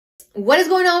What is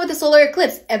going on with the solar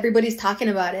eclipse? Everybody's talking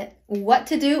about it. What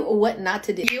to do, what not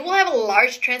to do. You will have a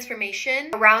large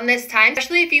transformation around this time,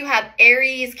 especially if you have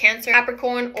Aries, Cancer,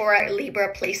 Capricorn, or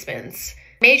Libra placements.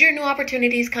 Major new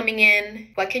opportunities coming in.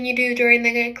 What can you do during the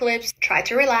eclipse? Try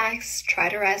to relax, try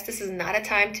to rest. This is not a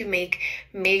time to make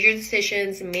major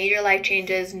decisions, major life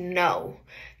changes. No,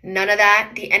 none of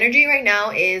that. The energy right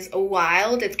now is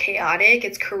wild, it's chaotic,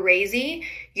 it's crazy.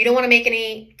 You don't want to make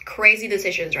any crazy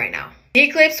decisions right now. The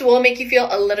eclipse will make you feel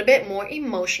a little bit more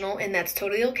emotional, and that's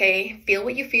totally okay. Feel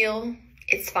what you feel,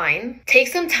 it's fine. Take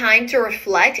some time to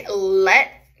reflect,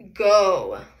 let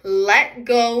go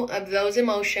of those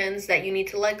emotions that you need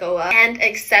to let go of, and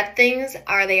accept things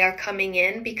they are coming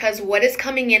in, because what is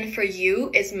coming in for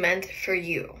you is meant for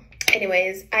you.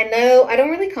 Anyways, I know I don't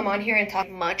really come on here and talk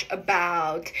much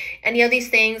about any of these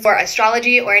things or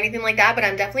astrology or anything like that, but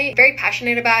I'm definitely very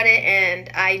passionate about it, and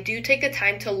I do take the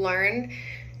time to learn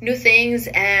new things.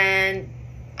 And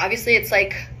obviously it's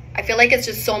like, I feel like it's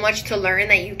just so much to learn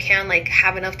that you can't like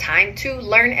have enough time to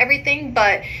learn everything,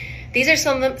 but these are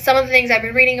some of the things I've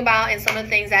been reading about and some of the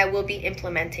things I will be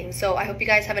implementing. So I hope you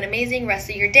guys have an amazing rest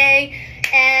of your day,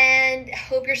 and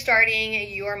hope you're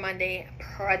starting your Monday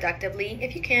productively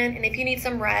if you can. And if you need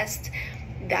some rest,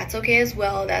 that's okay as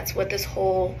well. That's what this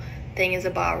whole thing is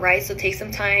about, right? So take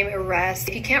some time, rest.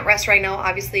 If you can't rest right now,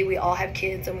 obviously we all have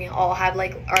kids and we all have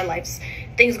like our lives,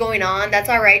 things going on. That's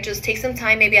all right. Just take some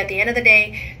time maybe at the end of the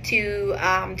day to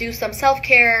do some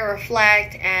self-care,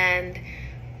 reflect, and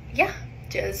yeah,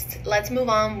 just let's move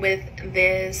on with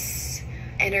this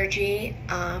energy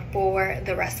for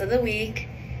the rest of the week.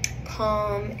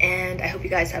 Calm, and I hope you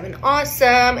guys have an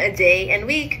awesome day and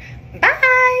week.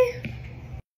 Bye.